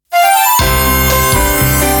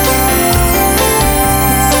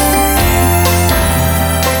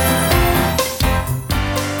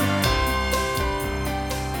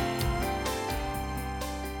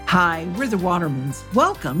Hi, we're the Watermans.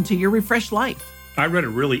 Welcome to Your Refreshed Life. I read a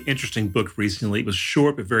really interesting book recently. It was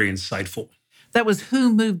short but very insightful. That was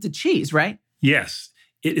Who Moved the Cheese, right? Yes,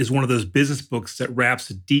 it is one of those business books that wraps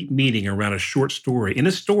a deep meaning around a short story. In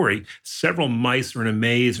a story, several mice are in a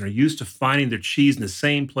maze and are used to finding their cheese in the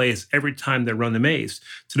same place every time they run the maze,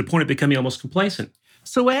 to the point of becoming almost complacent.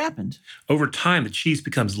 So what happened? Over time, the cheese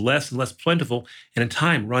becomes less and less plentiful, and in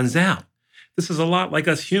time runs out. This is a lot like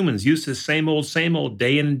us humans, used to the same old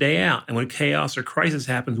day in and day out. And when chaos or crisis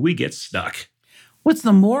happens, we get stuck. What's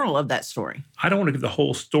the moral of that story? I don't want to give the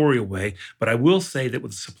whole story away, but I will say that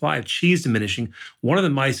with the supply of cheese diminishing, one of the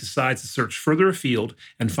mice decides to search further afield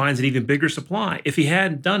and finds an even bigger supply. If he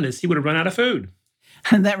hadn't done this, he would have run out of food.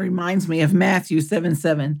 And that reminds me of Matthew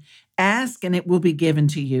 7:7. Ask and it will be given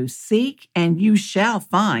to you. Seek and you shall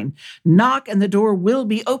find. Knock and the door will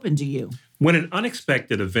be open to you. When an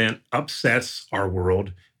unexpected event upsets our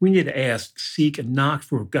world, we need to ask, seek, and knock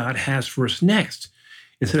for what God has for us next.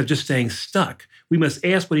 Instead of just staying stuck, we must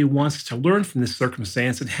ask what he wants us to learn from this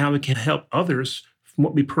circumstance and how we can help others from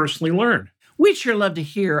what we personally learn. We'd sure love to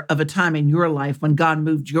hear of a time in your life when God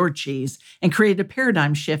moved your cheese and created a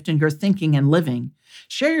paradigm shift in your thinking and living.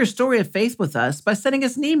 Share your story of faith with us by sending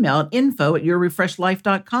us an email at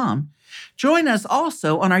info@yourrefreshedlife.com. Join us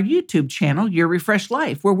also on our YouTube channel, Your Refreshed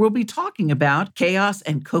Life, where we'll be talking about chaos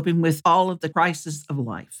and coping with all of the crises of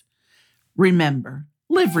life. Remember,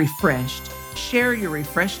 live refreshed. Share your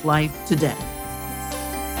refreshed life today.